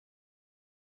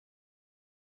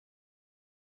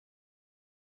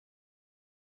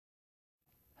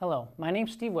Hello, my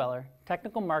name's Steve Weller,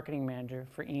 Technical Marketing Manager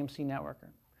for EMC NetWorker.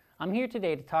 I'm here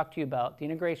today to talk to you about the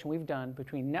integration we've done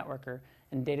between NetWorker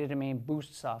and Data Domain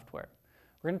Boost software.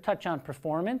 We're going to touch on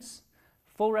performance,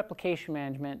 full replication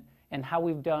management, and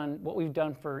what we've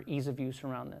done for ease of use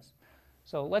around this.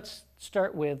 So let's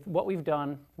start with what we've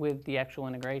done with the actual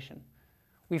integration.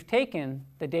 We've taken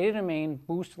the Data Domain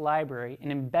Boost library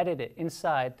and embedded it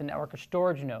inside the NetWorker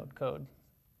storage node code.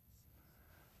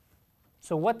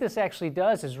 So what this actually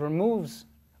does is moves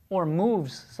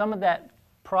some of that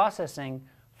processing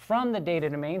from the data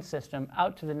domain system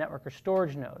out to the NetWorker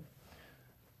storage node.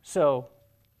 So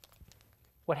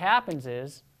what happens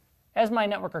is, as my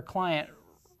NetWorker client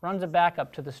runs a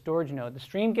backup to the storage node, the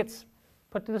stream gets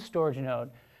put to the storage node,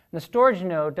 and the storage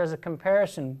node does a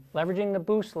comparison leveraging the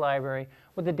Boost library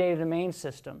with the data domain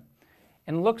system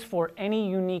and looks for any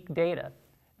unique data,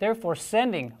 therefore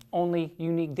sending only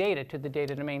unique data to the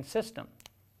data domain system.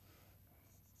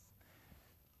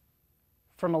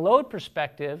 From a load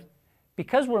perspective,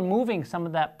 because we're moving some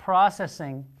of that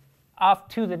processing off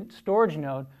to the storage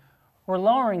node, we're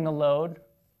lowering the load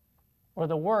or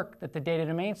the work that the data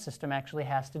domain system actually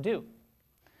has to do.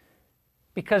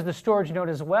 Because the storage node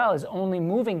as well is only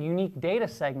moving unique data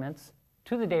segments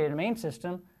to the data domain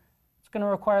system, it's going to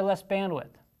require less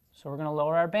bandwidth. So we're going to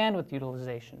lower our bandwidth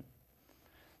utilization.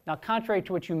 Now, contrary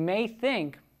to what you may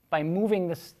think, by moving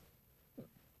this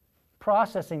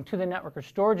processing to the NetWorker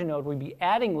storage node, we'd be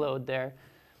adding load there.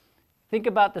 Think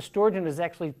about the storage node as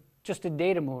actually just a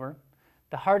data mover.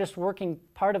 The hardest working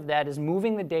part of that is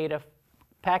moving the data,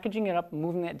 packaging it up, and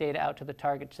moving that data out to the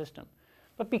target system.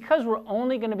 But because we're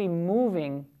only going to be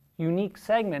moving unique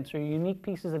segments or unique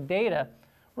pieces of data,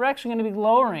 we're actually going to be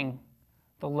lowering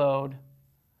the load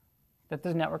that the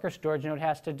NetWorker storage node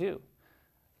has to do.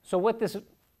 So what this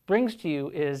brings to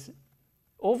you is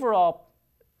overall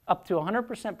up to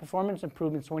 100% performance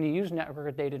improvements when you use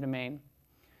NetWorker data domain,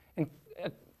 and,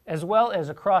 as well as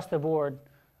across the board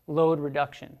load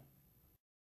reduction.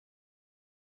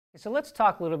 So let's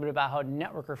talk a little bit about how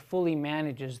NetWorker fully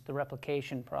manages the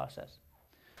replication process.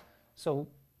 So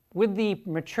with the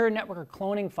mature NetWorker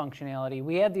cloning functionality,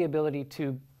 we have the ability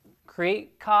to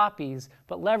create copies,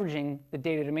 but leveraging the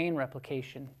data domain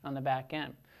replication on the back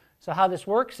end. So how this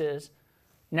works is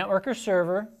NetWorker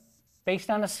server, based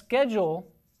on a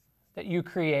schedule that you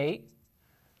create,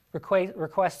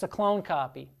 requests a clone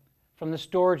copy from the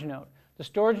storage node. The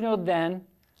storage node then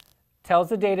tells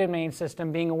the data domain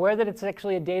system, being aware that it's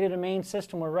actually a data domain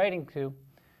system we're writing to,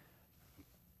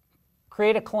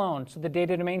 create a clone. So the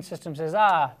data domain system says,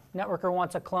 NetWorker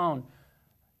wants a clone.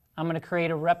 I'm going to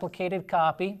create a replicated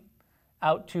copy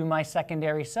out to my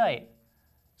secondary site.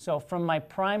 So from my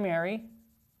primary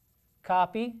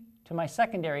copy to my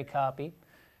secondary copy,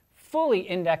 fully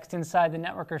indexed inside the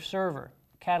NetWorker server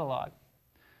catalog.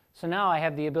 So now I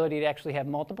have the ability to actually have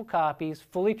multiple copies,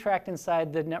 fully tracked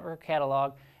inside the network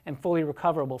catalog, and fully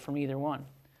recoverable from either one.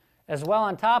 As well,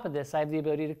 on top of this, I have the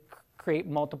ability to create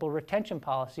multiple retention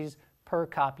policies per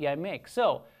copy I make.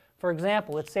 So, for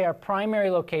example, let's say our primary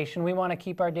location, we want to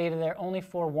keep our data there only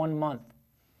for 1 month.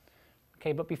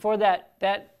 Okay, but before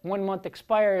that 1 month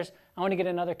expires, I want to get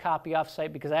another copy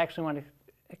off-site because I actually want to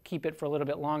keep it for a little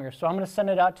bit longer. So I'm going to send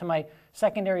it out to my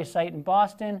secondary site in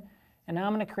Boston, and now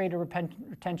I'm going to create a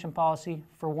retention policy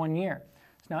for 1 year.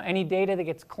 So now any data that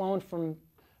gets cloned from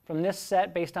this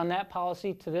set based on that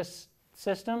policy to this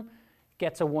system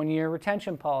gets a 1-year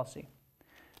retention policy.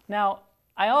 Now,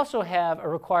 I also have a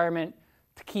requirement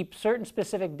to keep certain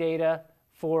specific data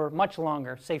for much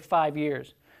longer, say 5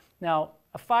 years. Now,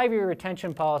 a 5-year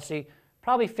retention policy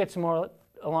probably fits more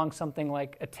along something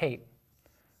like a tape.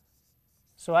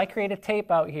 So I create a tape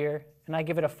out here, and I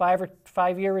give it a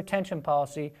 5-year retention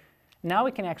policy. Now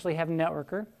we can actually have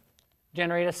NetWorker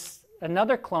generate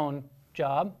another clone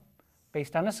job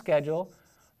based on a schedule,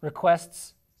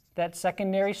 requests that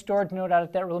secondary storage node out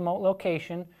at that remote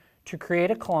location to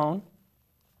create a clone.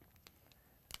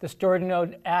 The storage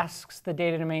node asks the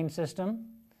data domain system,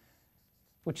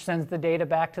 which sends the data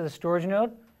back to the storage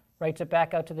node, writes it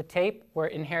back out to the tape, where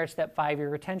it inherits that 5-year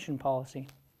retention policy.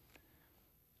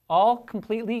 All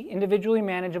completely individually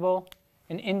manageable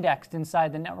and indexed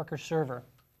inside the NetWorker server.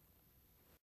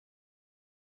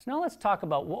 So now let's talk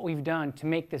about what we've done to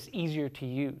make this easier to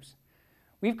use.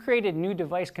 We've created new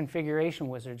device configuration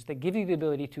wizards that give you the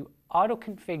ability to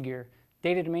auto-configure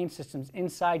data domain systems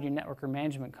inside your NetWorker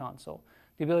management console.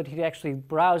 The ability to actually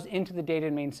browse into the data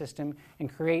domain system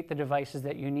and create the devices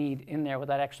that you need in there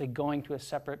without actually going to a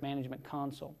separate management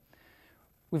console.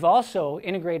 We've also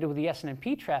integrated with the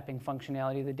SNMP trapping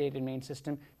functionality of the data domain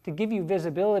system to give you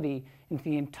visibility into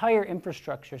the entire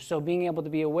infrastructure. So being able to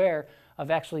be aware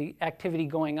of actually activity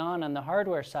going on the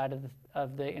hardware side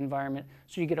of the environment,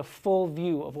 so you get a full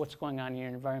view of what's going on in your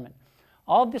environment.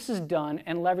 All of this is done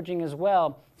and leveraging as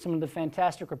well some of the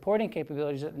fantastic reporting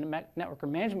capabilities that the Networker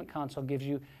Management Console gives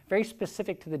you, very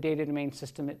specific to the data domain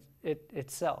system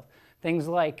itself. Things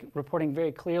like reporting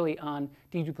very clearly on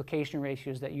deduplication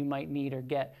ratios that you might need or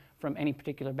get from any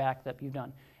particular backup you've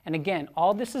done. And again,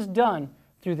 all this is done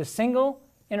through the single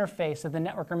interface of the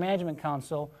Networker Management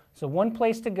Console, so one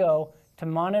place to go to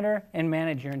monitor and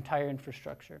manage your entire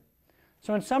infrastructure.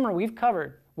 So in summary, we've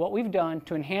covered what we've done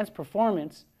to enhance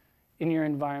performance in your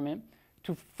environment,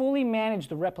 to fully manage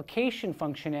the replication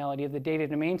functionality of the data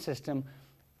domain system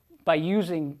by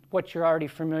using what you're already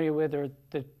familiar with, or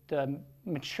the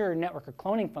mature networker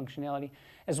cloning functionality,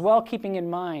 as well keeping in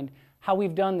mind how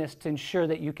we've done this to ensure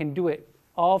that you can do it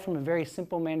all from a very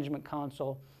simple management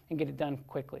console and get it done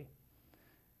quickly.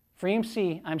 For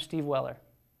EMC, I'm Steve Weller.